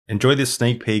Enjoy this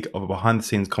sneak peek of a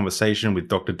behind-the-scenes conversation with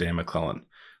Dr. Dan McClellan.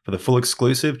 For the full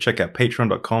exclusive, check out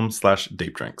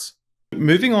patreon.com/deepdrinks.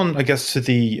 Moving on, I guess, to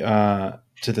the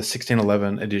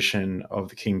 1611 edition of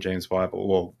the King James Bible,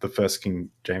 or the first King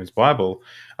James Bible.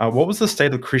 What was the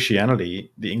state of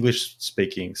Christianity, the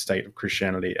English-speaking state of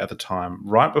Christianity at the time,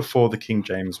 right before the King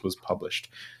James was published?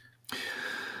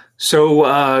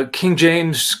 So King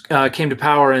James came to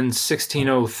power in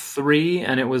 1603,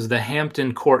 and it was the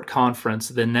Hampton Court Conference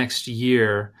the next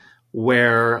year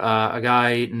where a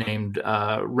guy named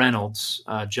Reynolds,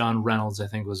 John Reynolds, I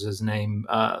think was his name,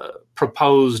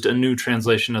 proposed a new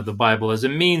translation of the Bible as a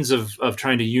means of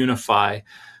trying to unify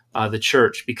the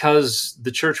church, because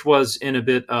the church was in a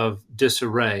bit of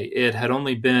disarray. It had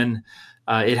only been,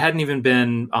 it hadn't even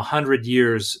been 100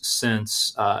 years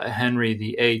since Henry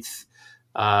VIII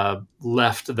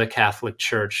left the Catholic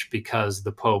Church because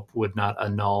the Pope would not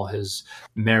annul his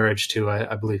marriage to,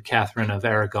 I believe, Catherine of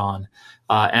Aragon,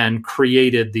 and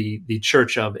created the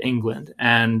Church of England.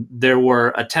 And there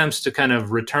were attempts to kind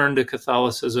of return to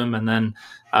Catholicism, and then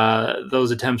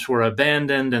those attempts were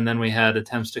abandoned, and then we had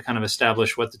attempts to kind of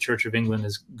establish what the Church of England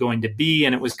is going to be,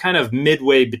 and it was kind of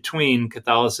midway between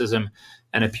Catholicism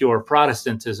and a pure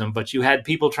Protestantism. But you had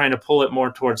people trying to pull it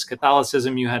more towards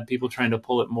Catholicism, you had people trying to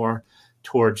pull it more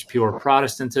towards pure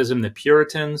Protestantism. The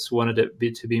Puritans wanted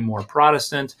it to be more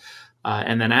Protestant.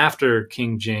 And then after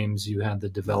King James, you had the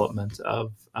development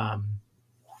of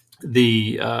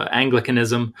the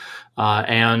Anglicanism.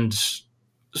 And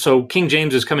so King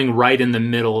James is coming right in the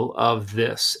middle of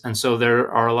this. And so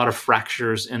there are a lot of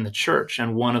fractures in the church.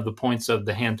 And one of the points of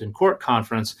the Hampton Court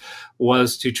Conference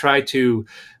was to try to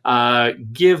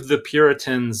give the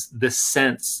Puritans the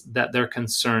sense that their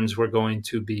concerns were going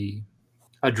to be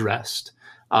addressed.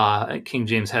 King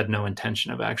James had no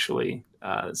intention of actually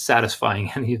satisfying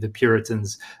any of the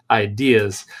Puritans'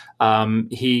 ideas.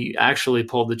 He actually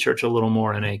pulled the church a little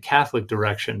more in a Catholic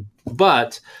direction.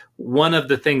 But one of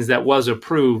the things that was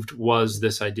approved was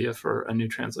this idea for a new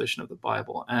translation of the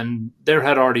Bible. And there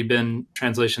had already been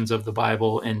translations of the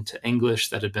Bible into English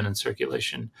that had been in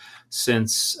circulation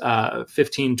since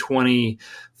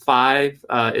 1525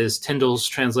 is Tyndale's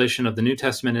translation of the New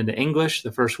Testament into English,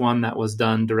 the first one that was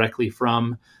done directly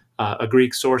from a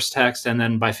Greek source text. And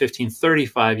then by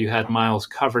 1535, you had Miles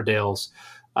Coverdale's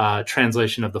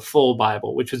translation of the full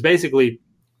Bible, which was basically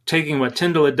taking what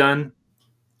Tyndale had done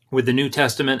with the New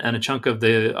Testament and a chunk of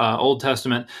the Old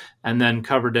Testament, and then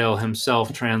Coverdale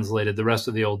himself translated the rest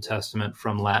of the Old Testament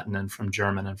from Latin and from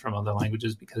German and from other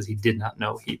languages because he did not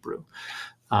know Hebrew.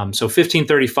 So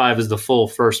 1535 is the full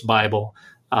first Bible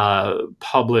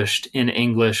published in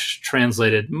English,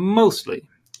 translated mostly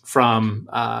from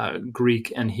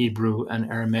Greek and Hebrew and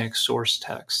Aramaic source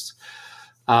texts.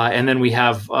 And then we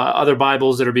have other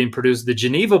Bibles that are being produced. The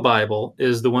Geneva Bible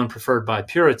is the one preferred by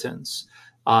Puritans.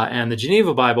 And the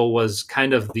Geneva Bible was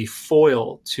kind of the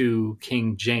foil to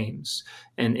King James,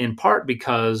 and in part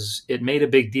because it made a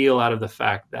big deal out of the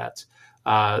fact that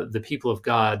the people of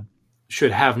God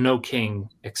should have no king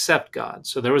except God.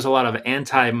 So there was a lot of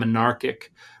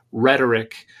anti-monarchic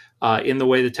rhetoric in the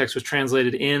way the text was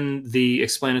translated in the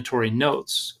explanatory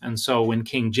notes. And so when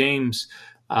King James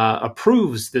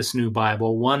approves this new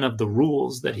Bible, one of the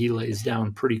rules that he lays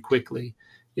down pretty quickly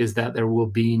is that there will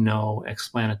be no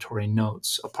explanatory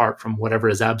notes apart from whatever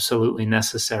is absolutely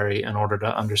necessary in order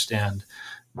to understand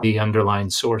the underlying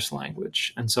source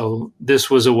language. And so this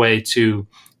was a way to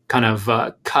kind of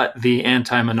cut the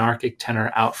anti-monarchic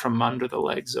tenor out from under the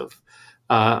legs of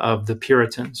the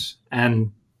Puritans.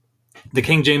 And the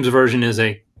King James Version is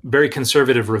a very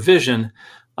conservative revision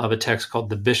of a text called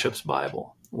the Bishop's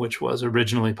Bible, which was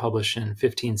originally published in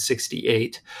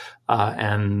 1568,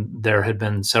 and there had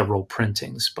been several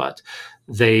printings, but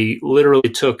they literally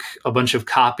took a bunch of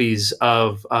copies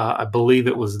of, I believe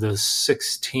it was the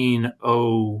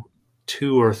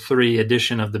 1602 or 3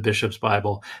 edition of the Bishop's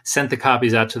Bible, sent the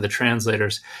copies out to the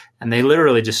translators, and they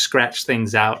literally just scratched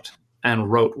things out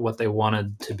and wrote what they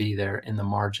wanted to be there in the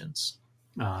margins.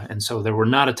 And so there were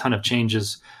not a ton of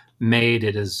changes made.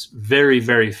 It is very,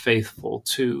 very faithful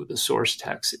to the source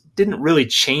text. It didn't really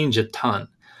change a ton.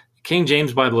 The King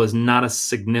James Bible is not a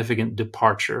significant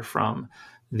departure from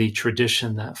the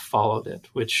tradition that followed it,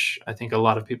 which I think a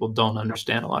lot of people don't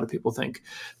understand. A lot of people think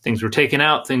things were taken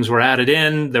out, things were added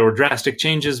in, there were drastic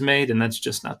changes made, and that's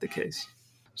just not the case.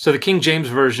 So the King James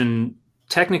Version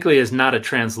technically is not a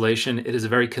translation. It is a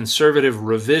very conservative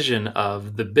revision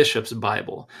of the Bishop's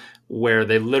Bible, where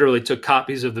they literally took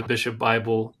copies of the Bishop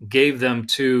Bible, gave them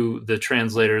to the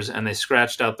translators, and they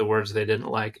scratched out the words they didn't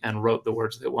like and wrote the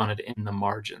words they wanted in the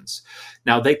margins.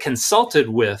 Now, they consulted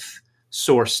with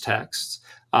source texts,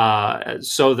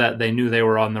 so that they knew they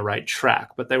were on the right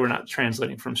track, but they were not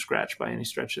translating from scratch by any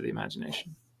stretch of the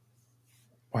imagination.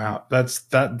 Wow, that's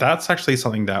actually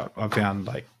something that I found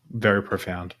like very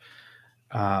profound.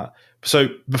 So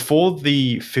before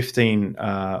the 15,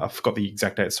 I forgot the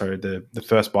exact date. Sorry, the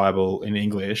first Bible in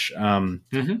English.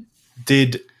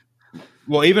 Did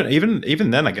well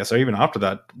even then, I guess, or even after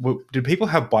that, did people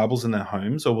have Bibles in their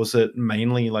homes, or was it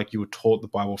mainly like you were taught the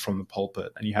Bible from the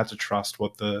pulpit and you had to trust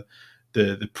what the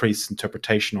priest's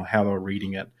interpretation or how they were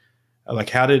reading it? Like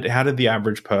how did the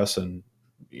average person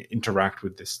interact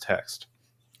with this text?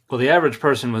 Well, the average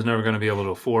person was never going to be able to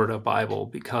afford a Bible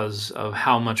because of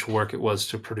how much work it was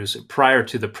to produce it. Prior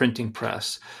to the printing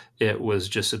press, it was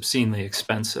just obscenely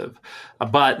expensive.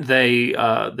 But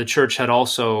the church had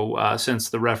also, since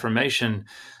the Reformation,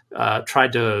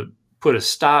 tried to put a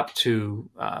stop to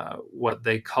what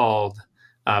they called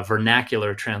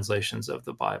vernacular translations of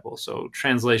the Bible. So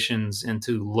translations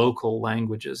into local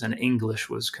languages, and English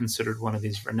was considered one of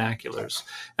these vernaculars.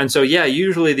 And so, yeah,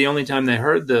 usually the only time they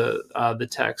heard the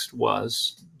text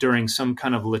was during some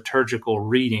kind of liturgical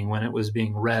reading, when it was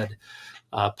being read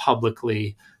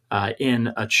publicly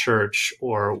in a church,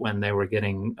 or when they were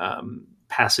getting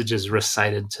passages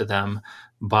recited to them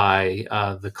by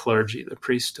the clergy, the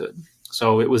priesthood.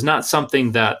 So it was not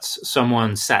something that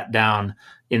someone sat down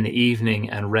in the evening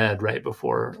and read right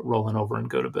before rolling over and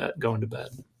going to bed.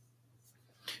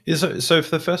 Yeah, so for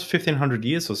the first 1500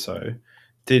 years or so,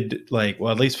 did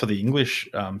at least for the English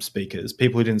speakers,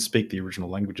 people who didn't speak the original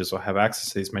languages or have access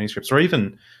to these manuscripts, or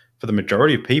even for the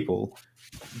majority of people,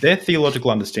 their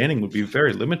theological understanding would be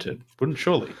very limited, wouldn't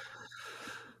surely?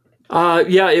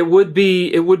 Yeah, it would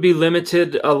be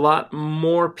limited. A lot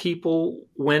more people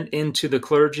went into the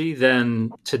clergy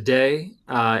than today,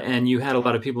 and you had a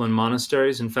lot of people in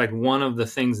monasteries. In fact, one of the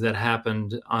things that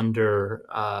happened under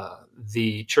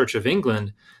the Church of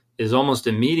England is almost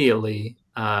immediately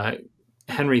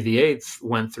Henry VIII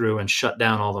went through and shut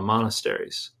down all the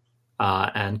monasteries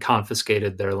and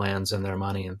confiscated their lands and their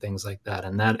money and things like that.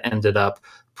 And that ended up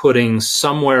putting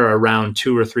somewhere around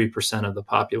 2 or 3% of the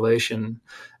population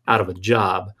out of a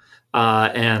job,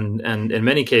 and in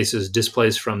many cases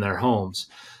displaced from their homes.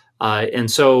 And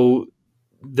so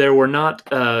there were not,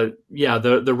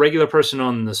 the regular person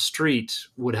on the street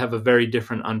would have a very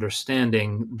different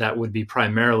understanding that would be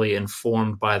primarily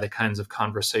informed by the kinds of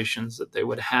conversations that they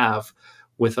would have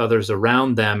with others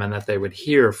around them and that they would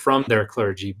hear from their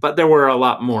clergy. But there were a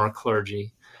lot more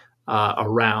clergy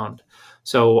around.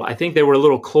 So I think they were a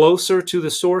little closer to the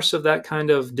source of that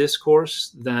kind of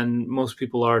discourse than most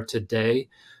people are today.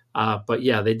 But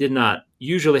yeah, they did not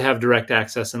usually have direct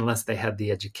access unless they had the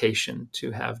education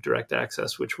to have direct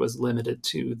access, which was limited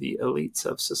to the elites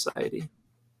of society.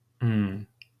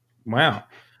 Wow.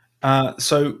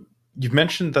 So you've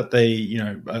mentioned that they,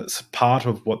 it's part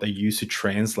of what they use to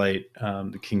translate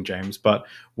the King James, but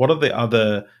what are the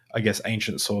other, I guess,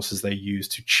 ancient sources they use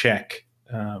to check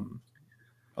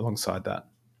alongside that?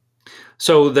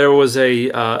 So there was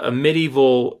a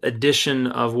medieval edition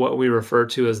of what we refer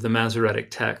to as the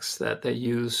Masoretic text that they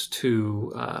used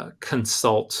to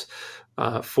consult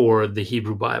for the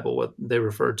Hebrew Bible, what they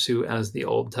referred to as the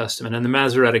Old Testament. And the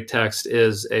Masoretic text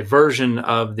is a version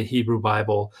of the Hebrew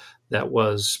Bible that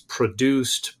was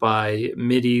produced by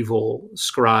medieval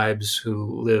scribes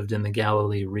who lived in the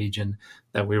Galilee region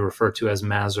that we refer to as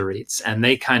Masoretes. And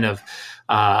they kind of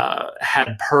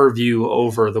had purview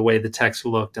over the way the text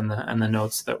looked and the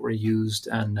notes that were used.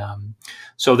 And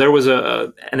so there was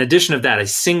an edition of that, a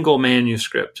single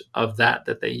manuscript of that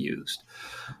they used.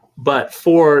 But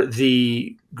for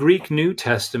the Greek New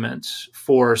Testament,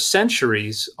 for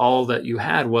centuries, all that you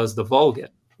had was the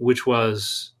Vulgate, which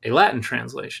was a Latin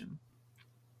translation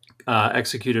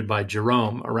executed by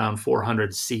Jerome around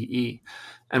 400 CE.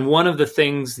 And one of the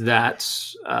things that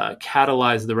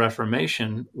catalyzed the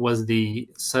Reformation was the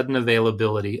sudden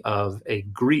availability of a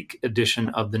Greek edition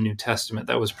of the New Testament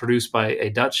that was produced by a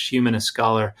Dutch humanist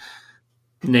scholar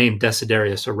named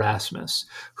Desiderius Erasmus,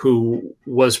 who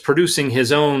was producing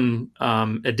his own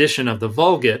edition of the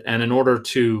Vulgate. And in order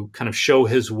to kind of show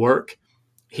his work,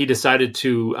 he decided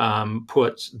to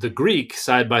put the Greek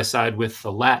side by side with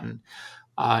the Latin.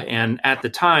 And at the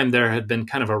time, there had been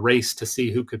kind of a race to see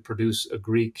who could produce a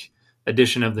Greek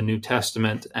edition of the New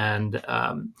Testament. And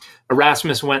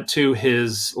Erasmus went to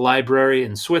his library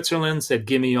in Switzerland, said,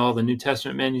 "Give me all the New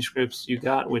Testament manuscripts you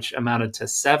got," which amounted to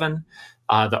 7.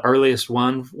 The earliest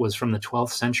one was from the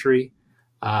 12th century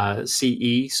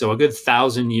CE, so a good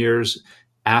 1,000 years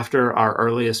after our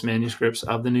earliest manuscripts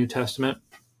of the New Testament.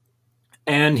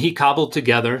 And he cobbled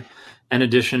together an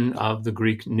edition of the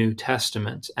Greek New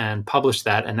Testament and published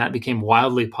that, and that became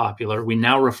wildly popular. We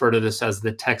now refer to this as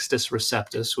the Textus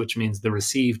Receptus, which means the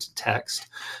received text.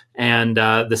 And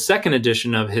the second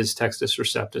edition of his Textus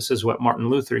Receptus is what Martin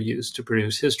Luther used to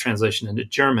produce his translation into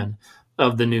German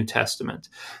of the New Testament.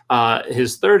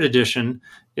 His third edition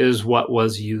is what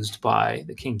was used by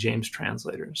the King James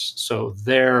translators. So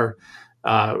their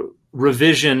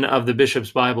revision of the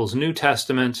Bishop's Bible's New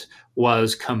Testament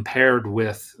was compared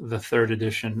with the third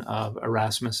edition of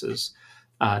Erasmus's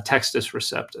Textus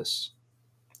Receptus.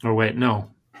 Or wait, no.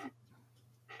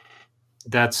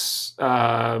 That's,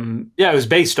 it was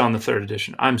based on the third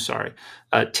edition. I'm sorry.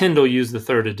 Tyndale used the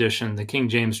third edition. The King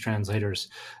James translators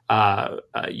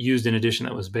used an edition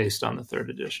that was based on the third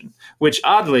edition, which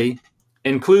oddly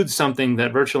includes something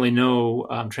that virtually no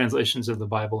translations of the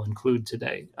Bible include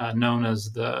today, known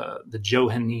as the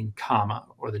Johannine comma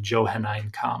or the Johannine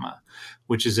comma,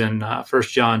 which is in 1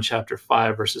 John chapter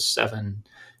 5, verses 7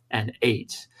 and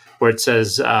 8, where it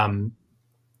says,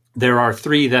 there are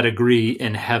three that agree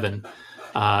in heaven,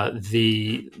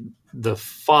 the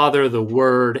Father, the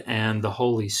Word, and the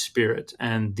Holy Spirit.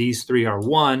 And these three are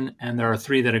one, and there are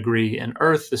three that agree in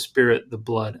earth, the Spirit, the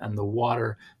blood, and the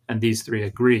water, and these three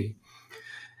agree.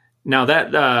 Now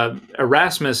that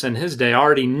Erasmus in his day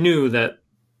already knew that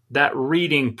that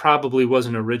reading probably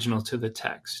wasn't original to the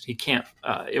text. He can't,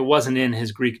 it wasn't in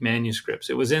his Greek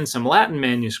manuscripts. It was in some Latin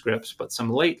manuscripts, but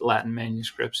some late Latin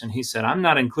manuscripts. And he said, I'm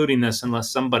not including this unless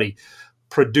somebody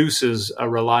produces a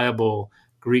reliable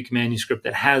Greek manuscript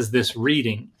that has this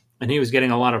reading. And he was getting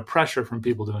a lot of pressure from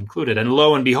people to include it. And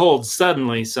lo and behold,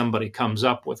 suddenly somebody comes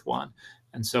up with one.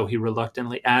 And so he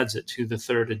reluctantly adds it to the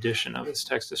third edition of his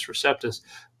Textus Receptus,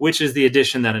 which is the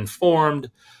edition that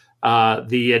informed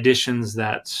the editions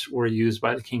that were used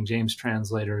by the King James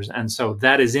translators. And so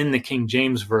that is in the King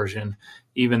James version,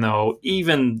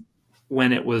 even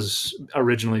when it was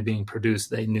originally being produced,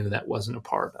 they knew that wasn't a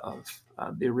part of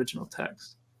the original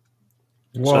text.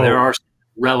 Whoa. So there are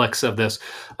relics of this.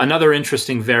 Another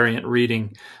interesting variant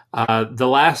reading, the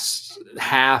last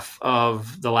half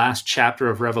of the last chapter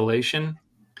of Revelation,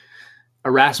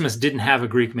 Erasmus didn't have a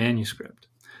Greek manuscript.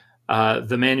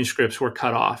 The manuscripts were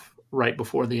cut off right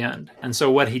before the end. And so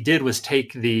what he did was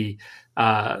take the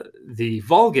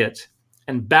Vulgate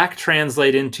and back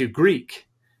translate into Greek.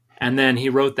 And then he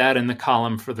wrote that in the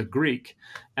column for the Greek.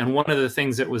 And one of the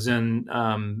things that was in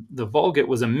the Vulgate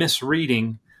was a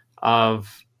misreading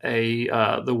of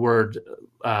the word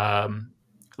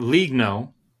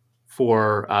ligno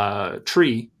for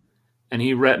tree, and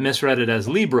he misread it as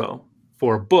libro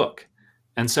for book.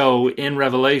 And so in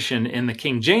Revelation, in the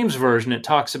King James Version, it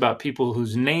talks about people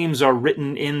whose names are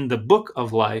written in the book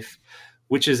of life,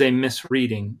 which is a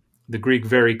misreading. The Greek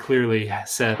very clearly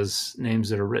says names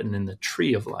that are written in the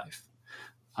tree of life.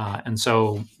 And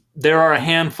so there are a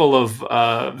handful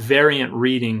of variant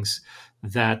readings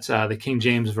that the King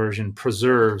James Version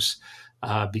preserves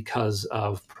because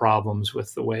of problems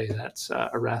with the way that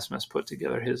Erasmus put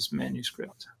together his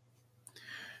manuscript.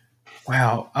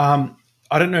 Wow.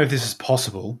 I don't know if this is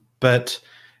possible, but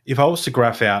if I was to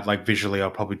graph out, like visually,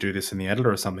 I'll probably do this in the editor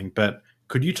or something, but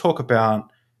could you talk about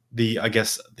I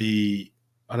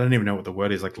don't even know what the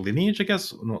word is, like lineage, I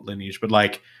guess, not lineage, but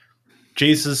like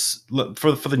Jesus,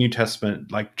 for the New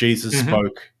Testament, like Jesus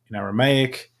spoke in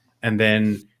Aramaic, and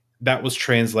then that was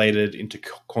translated into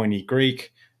Koine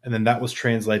Greek, and then that was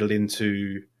translated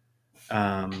into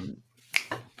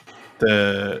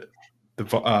the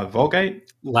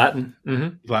Vulgate, Latin,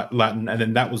 Latin, and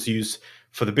then that was used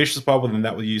for the Bishop's Bible, and then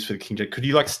that was used for the King James. Could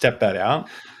you like step that out,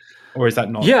 or is that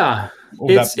not? Yeah,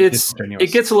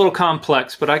 it gets a little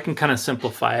complex, but I can kind of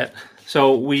simplify it.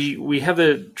 So we have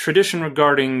the tradition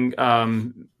regarding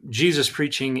Jesus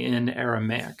preaching in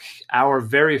Aramaic. Our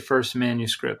very first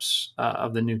manuscripts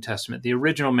of the New Testament, the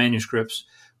original manuscripts,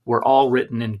 were all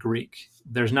written in Greek.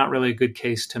 There's not really a good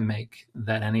case to make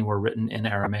that any were written in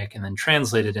Aramaic and then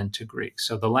translated into Greek.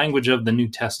 So the language of the New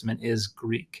Testament is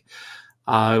Greek.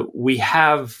 We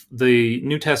have the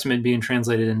New Testament being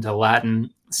translated into Latin,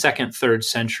 2nd, 3rd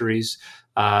centuries.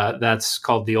 That's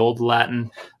called the Old Latin.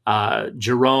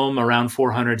 Jerome, around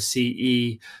 400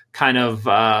 CE, kind of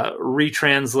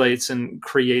retranslates and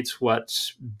creates what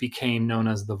became known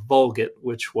as the Vulgate,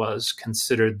 which was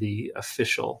considered the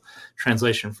official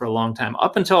translation for a long time.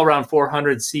 Up until around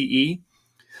 400 CE,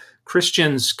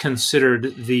 Christians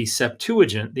considered the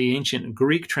Septuagint, the ancient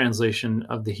Greek translation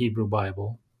of the Hebrew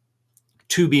Bible,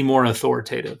 to be more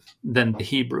authoritative than the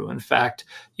Hebrew. In fact,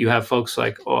 you have folks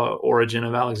like Origen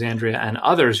of Alexandria and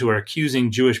others who are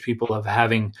accusing Jewish people of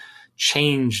having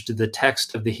changed the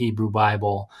text of the Hebrew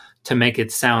Bible to make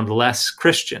it sound less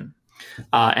Christian.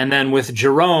 And then with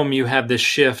Jerome, you have this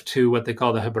shift to what they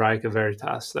call the Hebraica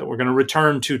Veritas, that we're going to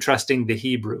return to trusting the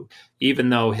Hebrew, even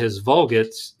though his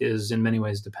Vulgate is in many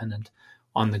ways dependent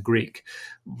on the Greek.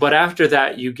 But after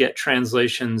that, you get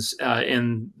translations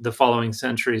in the following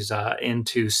centuries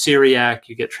into Syriac,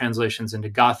 you get translations into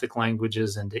Gothic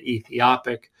languages, into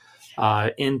Ethiopic,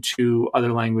 into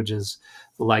other languages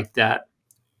like that.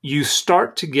 You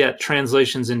start to get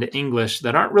translations into English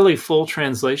that aren't really full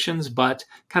translations, but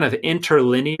kind of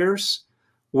interlinears,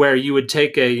 where you would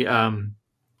take a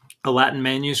Latin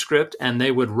manuscript and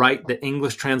they would write the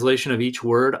English translation of each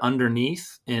word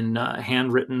underneath in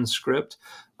handwritten script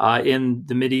in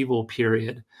the medieval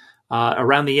period.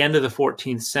 Around the end of the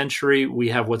 14th century, we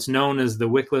have what's known as the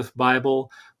Wycliffe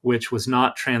Bible, which was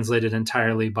not translated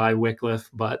entirely by Wycliffe,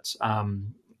 but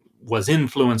was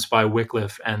influenced by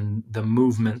Wycliffe and the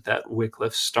movement that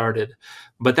Wycliffe started.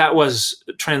 But that was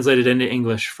translated into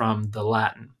English from the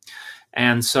Latin.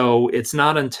 And so it's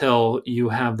not until you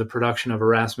have the production of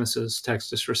Erasmus's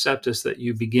Textus Receptus that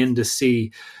you begin to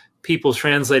see people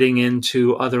translating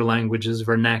into other languages,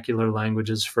 vernacular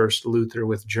languages, first Luther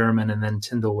with German and then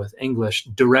Tyndale with English,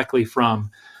 directly from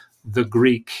the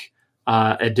Greek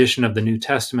edition of the New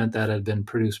Testament that had been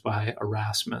produced by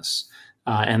Erasmus.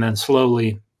 And then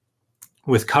slowly,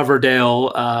 with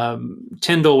Coverdale,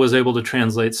 Tyndale was able to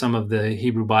translate some of the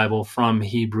Hebrew Bible from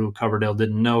Hebrew. Coverdale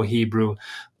didn't know Hebrew,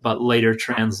 but later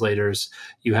translators,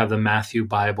 you have the Matthew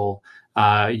Bible,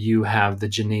 you have the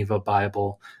Geneva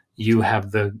Bible, you have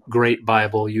the Great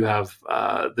Bible, you have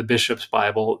the Bishop's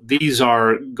Bible. These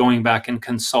are going back and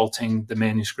consulting the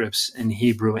manuscripts in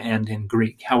Hebrew and in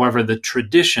Greek. However, the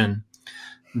tradition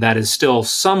that is still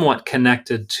somewhat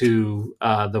connected to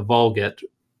the Vulgate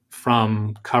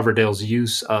from Coverdale's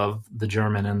use of the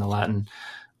German and the Latin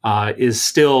is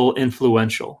still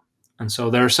influential. And so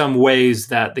there are some ways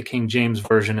that the King James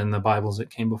Version and the Bibles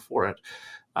that came before it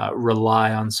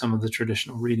rely on some of the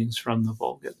traditional readings from the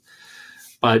Vulgate.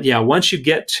 But yeah, once you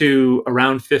get to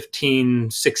around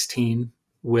 1516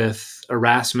 with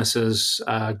Erasmus's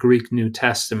Greek New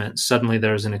Testament, suddenly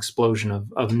there's an explosion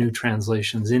of new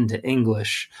translations into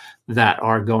English that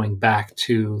are going back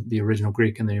to the original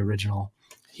Greek and the original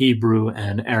Hebrew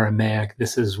and Aramaic.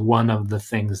 This is one of the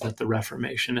things that the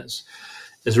Reformation is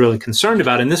really concerned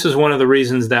about. And this is one of the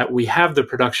reasons that we have the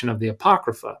production of the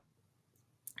Apocrypha,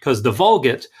 because the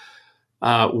Vulgate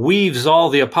weaves all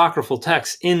the apocryphal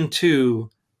texts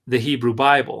into the Hebrew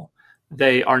Bible.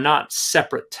 They are not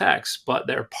separate texts, but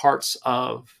they're parts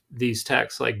of these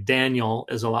texts. Like Daniel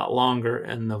is a lot longer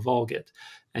in the Vulgate,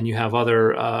 and you have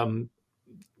other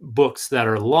books that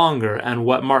are longer. And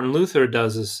what Martin Luther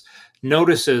does is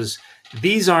notices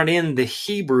these aren't in the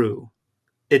Hebrew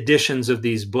editions of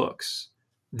these books.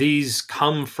 These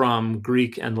come from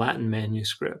Greek and Latin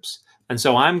manuscripts. And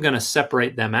so I'm going to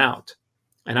separate them out,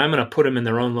 and I'm going to put them in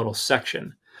their own little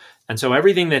section. And so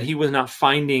everything that he was not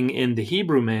finding in the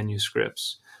Hebrew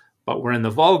manuscripts, but were in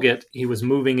the Vulgate, he was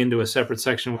moving into a separate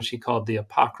section, which he called the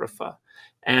Apocrypha.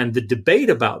 And the debate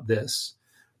about this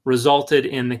resulted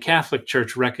in the Catholic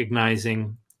Church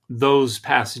recognizing those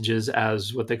passages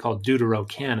as what they call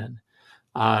deuterocanon,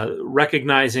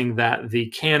 recognizing that the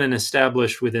canon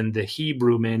established within the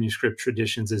Hebrew manuscript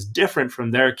traditions is different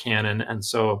from their canon, and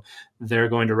so they're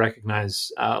going to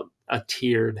recognize a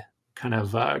tiered kind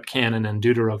of canon and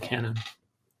deuterocanon.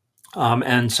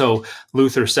 And so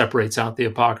Luther separates out the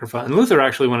Apocrypha. And Luther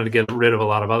actually wanted to get rid of a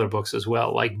lot of other books as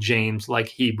well, like James, like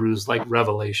Hebrews, like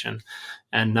Revelation,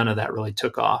 and none of that really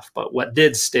took off. But what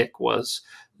did stick was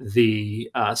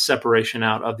the separation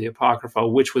out of the Apocrypha,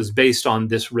 which was based on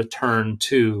this return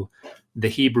to the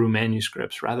Hebrew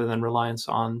manuscripts rather than reliance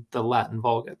on the Latin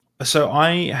Vulgate. So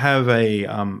I have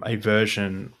a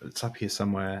version. It's up here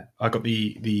somewhere. I got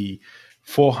the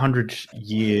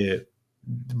 400-year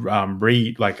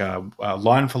a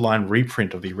line for line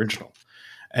reprint of the original,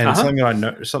 and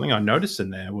something I noticed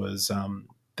in there was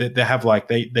they have like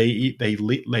they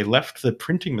left the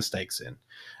printing mistakes in.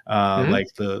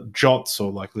 Like the jots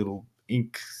or like little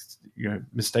ink,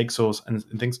 mistakes and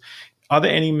things. Are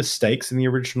there any mistakes in the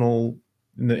original,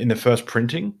 in the first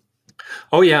printing?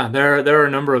 Oh yeah, there are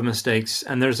a number of mistakes,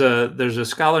 and there's a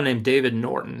scholar named David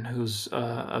Norton, who's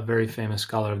a very famous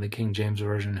scholar of the King James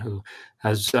Version, who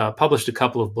has published a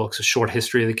couple of books: a short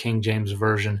history of the King James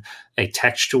Version, a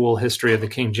textual history of the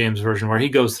King James Version, where he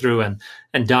goes through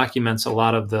and documents a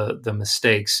lot of the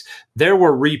mistakes. There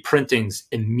were reprintings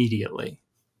immediately.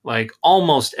 Like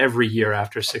almost every year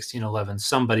after 1611,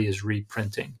 somebody is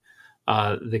reprinting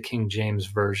the King James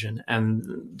Version, and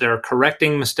they're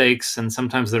correcting mistakes, and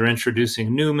sometimes they're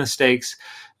introducing new mistakes,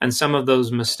 and some of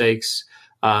those mistakes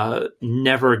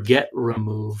never get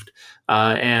removed.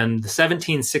 And the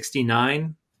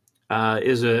 1769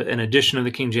 is an edition of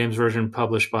the King James Version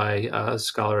published by a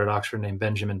scholar at Oxford named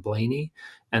Benjamin Blaney.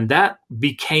 And that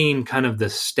became kind of the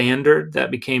standard,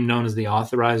 that became known as the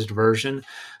authorized version.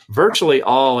 Virtually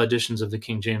all editions of the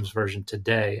King James Version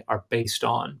today are based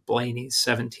on Blaney's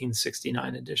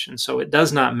 1769 edition. So it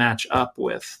does not match up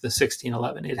with the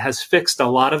 1611. It has fixed a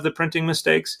lot of the printing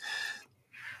mistakes,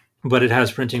 but it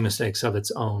has printing mistakes of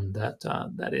its own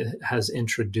that it has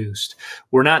introduced.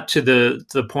 We're not to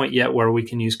the point yet where we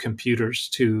can use computers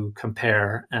to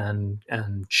compare and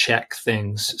check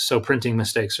things. So printing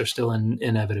mistakes are still an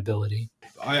inevitability.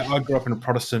 I grew up in a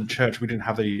Protestant church. We didn't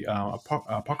have the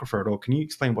Apocrypha at all. Can you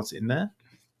explain what's in there?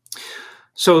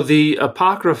 So the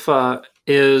Apocrypha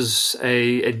is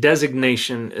a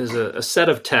designation, is a set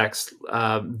of texts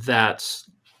that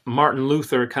Martin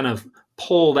Luther kind of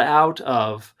pulled out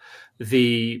of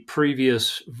the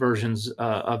previous versions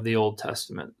of the Old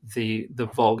Testament, the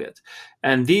Vulgate.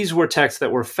 And these were texts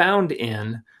that were found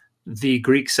in the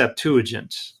Greek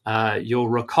Septuagint. You'll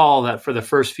recall that for the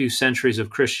first few centuries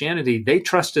of Christianity, they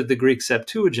trusted the Greek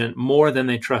Septuagint more than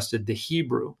they trusted the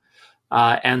Hebrew.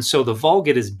 And so the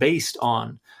Vulgate is based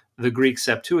on the Greek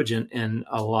Septuagint in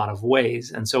a lot of ways.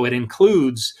 And so it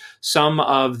includes some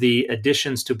of the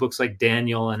additions to books like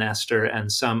Daniel and Esther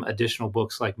and some additional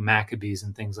books like Maccabees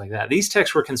and things like that. These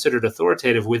texts were considered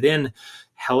authoritative within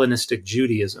Hellenistic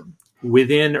Judaism,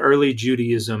 within early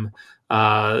Judaism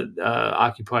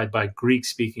occupied by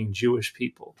Greek-speaking Jewish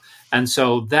people. And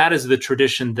so that is the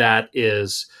tradition that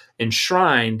is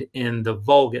enshrined in the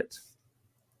Vulgate.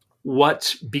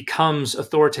 What becomes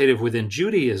authoritative within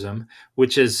Judaism,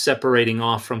 which is separating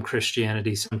off from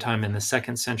Christianity sometime in the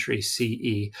 2nd century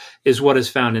CE, is what is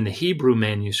found in the Hebrew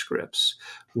manuscripts,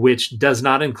 which does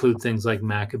not include things like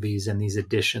Maccabees and these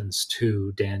additions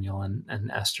to Daniel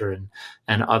and Esther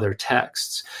and other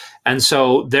texts. And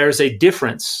so there's a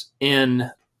difference in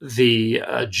the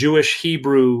Jewish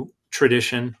Hebrew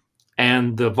tradition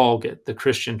and the Vulgate, the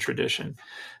Christian tradition.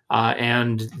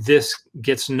 And this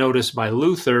gets noticed by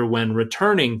Luther when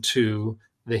returning to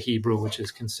the Hebrew, which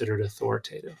is considered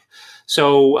authoritative.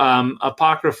 So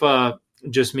Apocrypha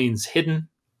just means hidden.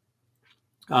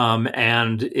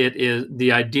 And it is,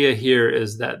 the idea here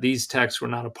is that these texts were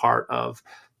not a part of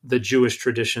the Jewish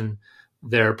tradition.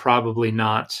 They're probably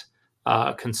not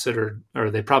considered,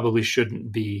 or they probably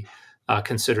shouldn't be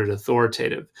considered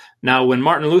authoritative. Now, when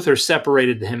Martin Luther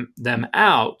separated them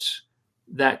out,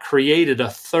 that created a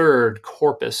third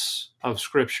corpus of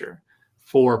Scripture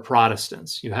for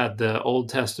Protestants. You had the Old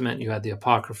Testament, you had the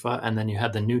Apocrypha, and then you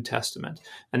had the New Testament.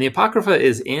 And the Apocrypha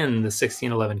is in the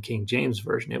 1611 King James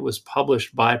Version. It was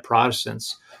published by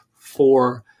Protestants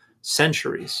for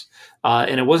centuries.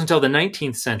 And it wasn't until the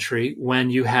 19th century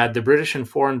when you had the British and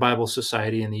Foreign Bible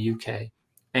Society in the UK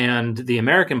and the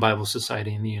American Bible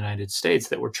Society in the United States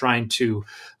that were trying to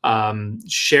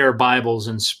share Bibles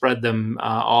and spread them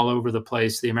all over the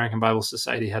place. The American Bible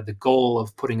Society had the goal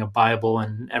of putting a Bible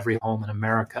in every home in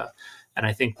America. And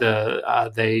I think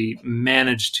they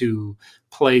managed to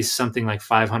place something like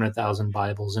 500,000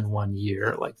 Bibles in 1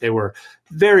 year. Like, they were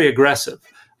very aggressive.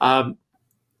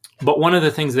 But one of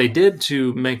the things they did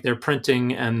to make their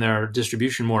printing and their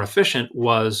distribution more efficient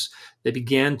was they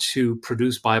began to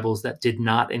produce Bibles that did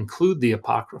not include the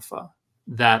Apocrypha,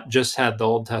 that just had the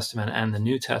Old Testament and the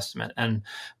New Testament. And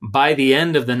by the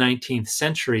end of the 19th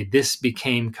century, this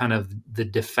became kind of the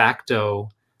de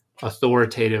facto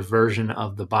authoritative version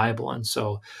of the Bible. And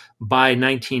so by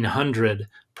 1900,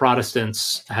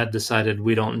 Protestants had decided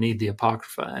we don't need the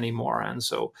Apocrypha anymore. And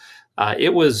so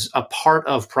it was a part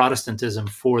of Protestantism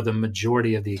for the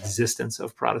majority of the existence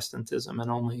of Protestantism, and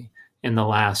only in the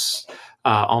last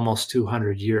almost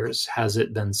 200 years has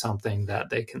it been something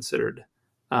that they considered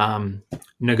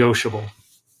negotiable.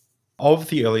 Of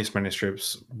the earliest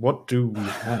manuscripts, what do we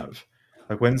have?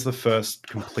 Like, when's the first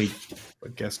complete, I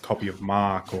guess, copy of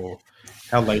Mark, or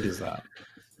how late is that?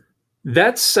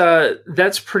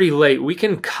 That's pretty late. We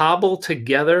can cobble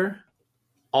together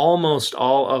almost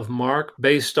all of Mark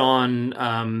based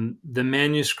on the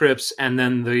manuscripts and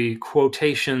then the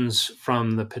quotations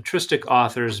from the patristic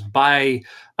authors by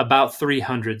about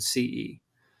 300 CE.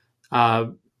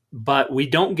 But we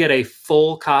don't get a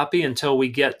full copy until we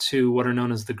get to what are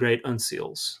known as the Great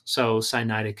Uncials. So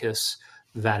Sinaiticus,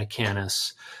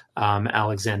 Vaticanus,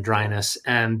 Alexandrinus,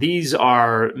 and these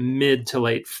are mid to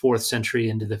late 4th century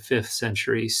into the 5th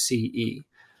century CE.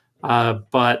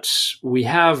 But we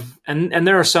have, and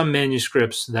there are some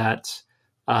manuscripts that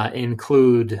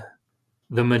include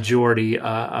the majority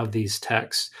of these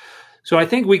texts. So I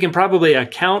think we can probably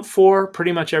account for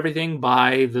pretty much everything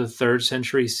by the 3rd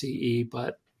century CE,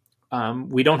 but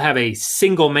we don't have a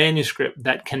single manuscript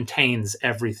that contains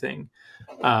everything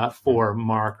for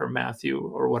Mark or Matthew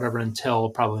or whatever until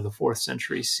probably the 4th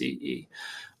century CE.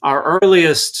 Our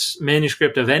earliest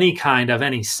manuscript of any kind, of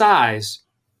any size,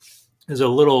 is a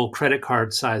little credit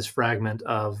card size fragment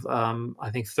of, I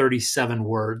think, 37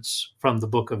 words from the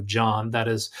book of John that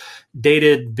is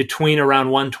dated between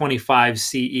around 125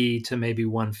 CE to maybe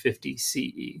 150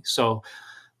 CE. So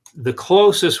the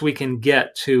closest we can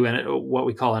get to what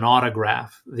we call an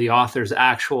autograph, the author's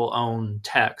actual own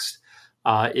text,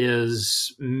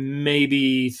 is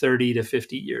maybe 30 to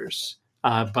 50 years.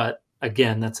 But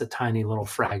again, that's a tiny little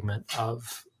fragment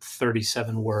of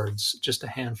 37 words, just a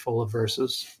handful of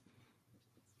verses.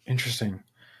 Interesting.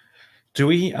 Do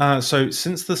we, so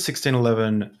since the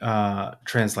 1611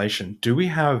 translation, do we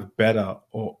have better,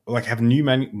 or like have new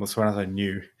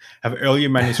have earlier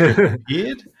manuscripts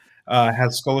appeared?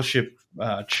 Has scholarship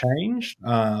changed?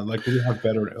 Like, do we have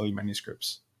better and early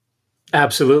manuscripts?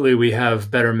 Absolutely, we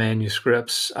have better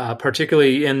manuscripts.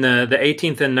 Particularly in the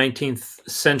 18th and 19th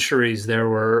centuries, there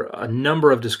were a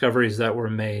number of discoveries that were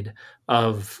made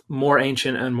of more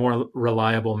ancient and more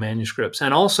reliable manuscripts,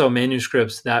 and also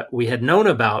manuscripts that we had known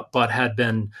about but had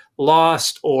been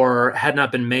lost or had not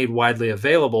been made widely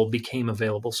available became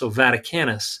available. So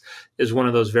Vaticanus is one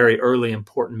of those very early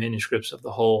important manuscripts of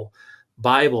the whole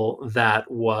Bible that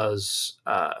was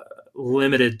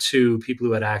limited to people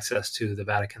who had access to the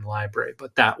Vatican Library,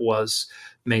 but that was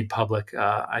made public,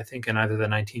 I think, in either the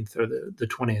 19th or the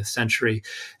 20th century.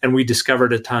 And we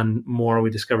discovered a ton more.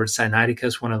 We discovered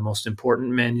Sinaiticus, one of the most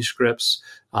important manuscripts,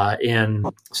 in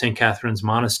St. Catherine's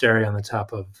Monastery on the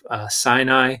top of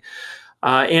Sinai.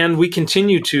 And we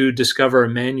continue to discover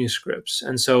manuscripts.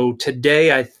 And so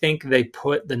today, I think they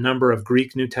put the number of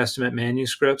Greek New Testament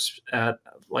manuscripts at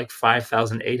like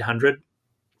 5,800.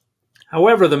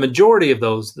 However, the majority of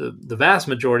those, the vast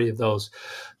majority of those,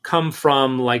 come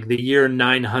from like the year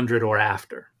 900 or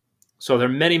after. So they're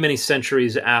many, many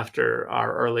centuries after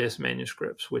our earliest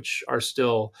manuscripts, which are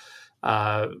still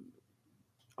are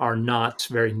not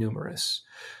very numerous.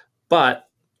 But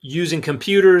using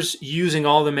computers, using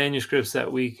all the manuscripts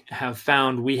that we have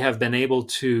found, we have been able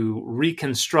to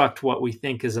reconstruct what we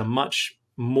think is a much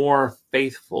more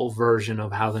faithful version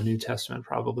of how the New Testament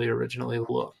probably originally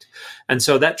looked. And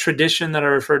so that tradition that I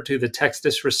referred to, the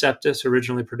Textus Receptus,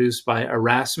 originally produced by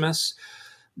Erasmus,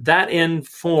 that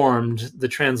informed the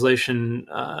translation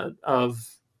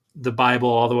of the Bible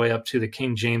all the way up to the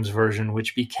King James Version,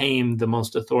 which became the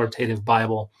most authoritative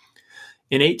Bible.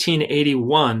 In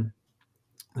 1881,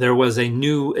 there was a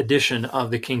new edition of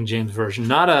the King James Version,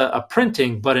 not a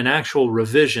printing, but an actual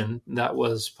revision that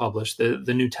was published,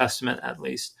 the New Testament at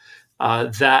least,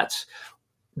 that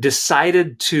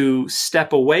decided to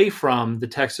step away from the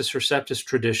Textus Receptus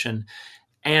tradition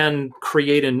and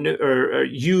create a new, or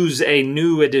use a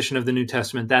new edition of the New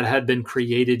Testament that had been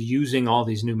created using all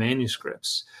these new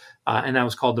manuscripts. And that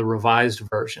was called the Revised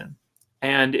Version.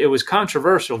 And it was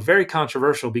controversial, very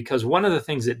controversial, because one of the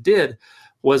things it did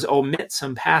was omit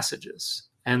some passages.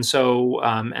 And so,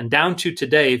 and down to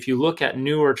today, if you look at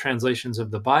newer translations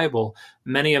of the Bible,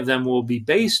 many of them will be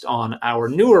based on our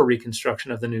newer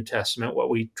reconstruction of the New Testament, what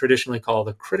we traditionally call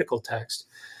the critical text,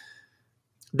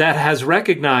 that has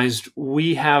recognized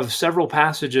we have several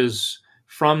passages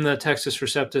from the Textus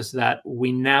Receptus that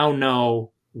we now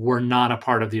know were not a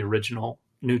part of the original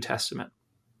New Testament.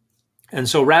 And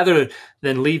so rather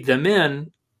than leave them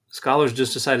in, scholars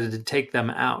just decided to take them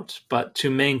out. But to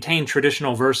maintain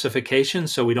traditional versification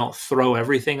so we don't throw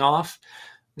everything off,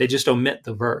 they just omit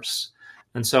the verse.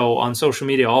 And so on social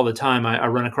media all the time, I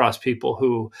run across people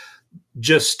who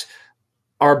just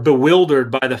are bewildered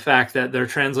by the fact that their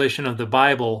translation of the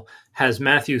Bible has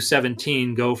Matthew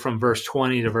 17 go from verse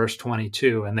 20 to verse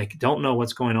 22, and they don't know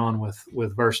what's going on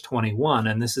with verse 21.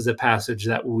 And this is a passage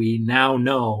that we now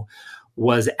know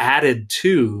was added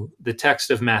to the text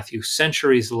of Matthew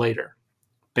centuries later,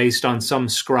 based on some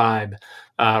scribe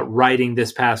writing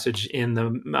this passage in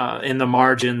the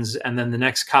margins, and then the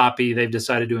next copy they've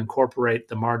decided to incorporate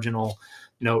the marginal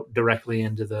note directly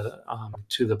into the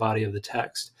to the body of the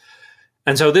text.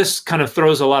 And so this kind of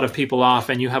throws a lot of people off,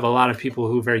 and you have a lot of people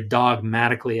who very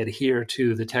dogmatically adhere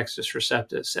to the Textus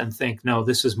Receptus and think, no,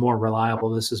 this is more reliable,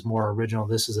 this is more original,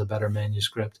 this is a better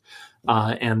manuscript,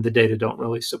 and the data don't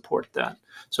really support that.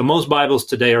 So most Bibles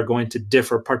today are going to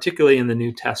differ, particularly in the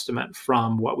New Testament,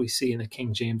 from what we see in the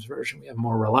King James Version. We have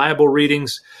more reliable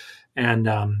readings, and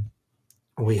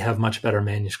we have much better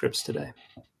manuscripts today.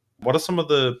 What are some of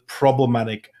the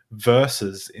problematic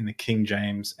verses in the King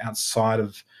James outside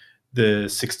of the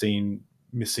 16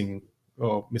 missing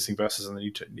verses in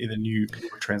the new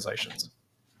translations?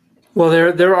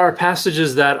 Well, there are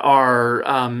passages that are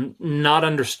not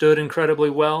understood incredibly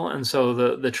well, and so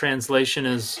the translation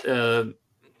is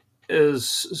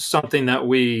something that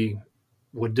we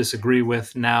would disagree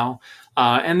with now.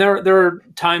 And there are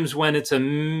times when it's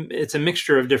a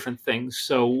mixture of different things.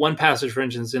 So one passage, for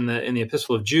instance, in the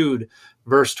Epistle of Jude,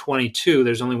 verse 22,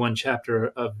 there's only one chapter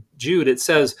of Jude. It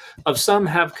says, "Of some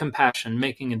have compassion,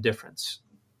 making a difference."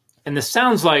 And this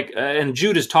sounds like, and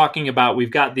Jude is talking about,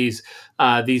 we've got these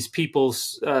people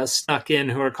snuck in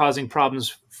who are causing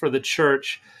problems for the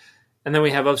church. And then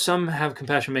we have, "Of some have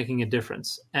compassion, making a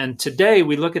difference." And today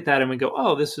we look at that and we go,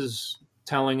 oh, this is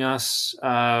telling us,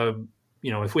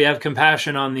 if we have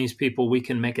compassion on these people, we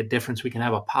can make a difference. We can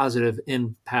have a positive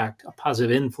impact, a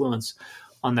positive influence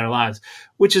on their lives,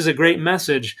 which is a great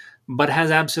message, but has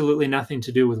absolutely nothing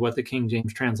to do with what the King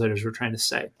James translators were trying to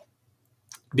say.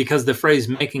 Because the phrase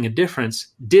 "making a difference"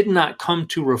 did not come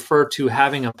to refer to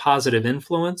having a positive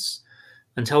influence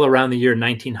until around the year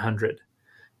 1900.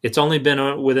 It's only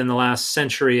been within the last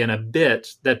century and a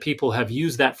bit that people have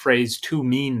used that phrase to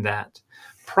mean that.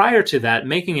 Prior to that,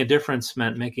 making a difference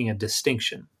meant making a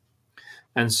distinction.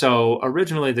 And so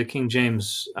originally the King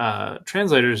James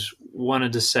translators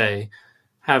wanted to say,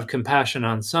 have compassion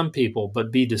on some people,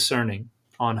 but be discerning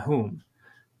on whom.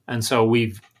 And so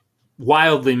we've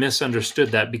wildly misunderstood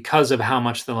that because of how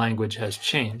much the language has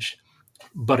changed.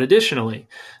 But additionally,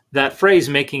 that phrase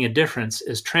 "making a difference"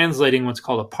 is translating what's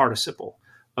called a participle,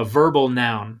 a verbal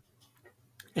noun.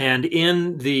 And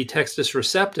in the Textus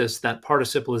Receptus, that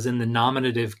participle is in the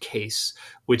nominative case,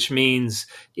 which means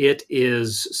it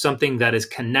is something that is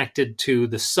connected to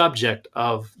the subject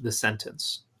of the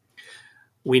sentence.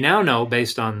 We now know,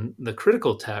 based on the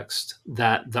critical text,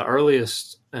 that the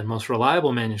earliest and most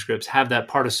reliable manuscripts have that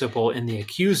participle in the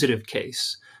accusative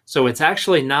case. So it's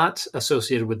actually not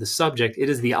associated with the subject, it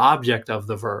is the object of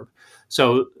the verb.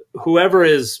 So whoever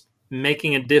is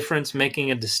making a difference,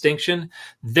 making a distinction,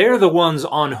 they're the ones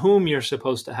on whom you're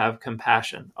supposed to have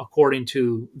compassion, according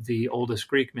to the oldest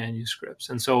Greek manuscripts.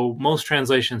 And so most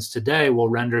translations today will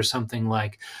render something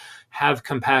like, have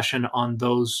compassion on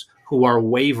those who are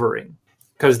wavering.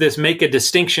 Because this "make a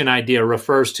distinction" idea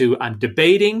refers to, I'm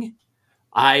debating,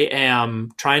 I am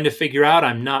trying to figure out,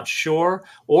 I'm not sure,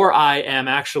 or I am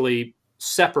actually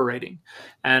separating.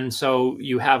 And so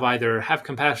you have either have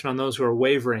compassion on those who are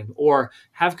wavering, or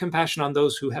have compassion on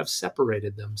those who have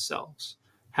separated themselves,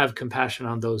 have compassion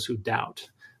on those who doubt.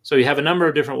 So you have a number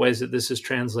of different ways that this is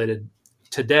translated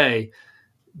today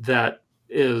that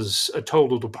is a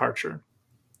total departure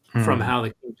from how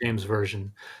the King James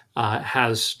Version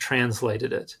has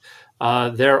translated it.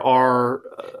 There are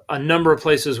a number of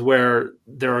places where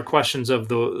there are questions of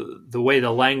the way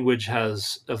the language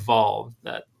has evolved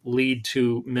that lead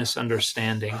to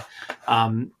misunderstanding.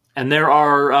 And there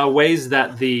are ways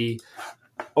that the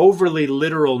overly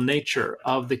literal nature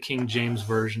of the King James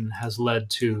Version has led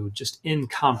to just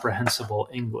incomprehensible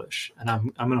English. And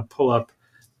I'm going to pull up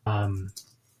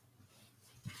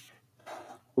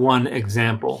one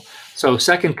example. So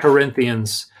 2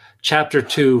 Corinthians chapter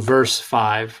 2, verse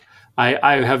 5.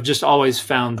 I have just always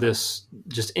found this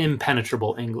just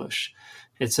impenetrable English.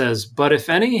 It says, "But if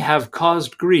any have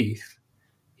caused grief,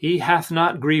 he hath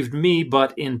not grieved me,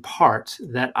 but in part,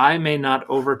 that I may not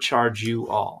overcharge you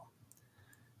all."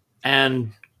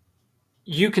 And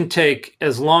you can take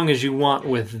as long as you want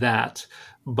with that,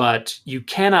 but you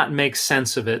cannot make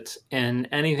sense of it in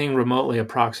anything remotely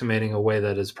approximating a way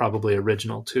that is probably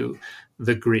original to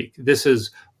the Greek. This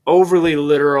is overly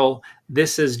literal.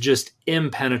 This is just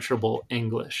impenetrable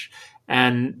English.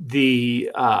 And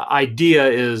the idea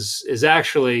is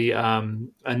actually a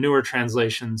newer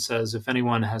translation says, if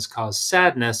anyone has caused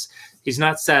sadness, he's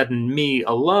not saddened me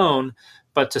alone,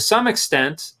 but to some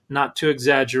extent, not to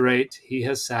exaggerate, he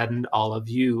has saddened all of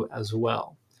you as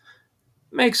well.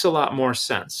 Makes a lot more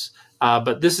sense.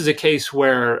 But this is a case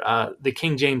where the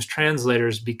King James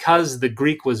translators, because the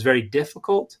Greek was very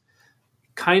difficult,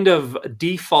 kind of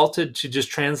defaulted to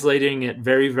just translating it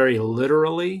very, very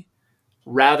literally,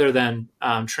 rather than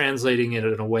translating it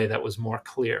in a way that was more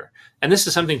clear. And this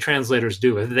is something translators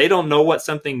do. If they don't know what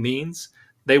something means,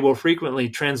 they will frequently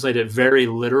translate it very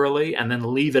literally and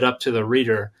then leave it up to the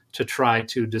reader to try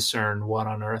to discern what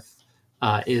on earth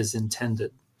is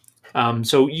intended.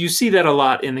 So you see that a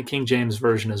lot in the King James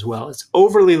Version as well. It's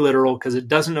overly literal because it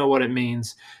doesn't know what it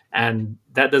means, and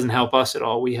that doesn't help us at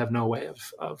all. We have no way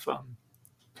of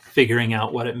figuring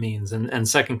out what it means. And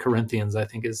 2 Corinthians, I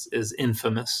think, is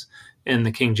infamous in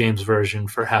the King James Version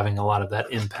for having a lot of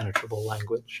that impenetrable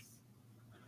language.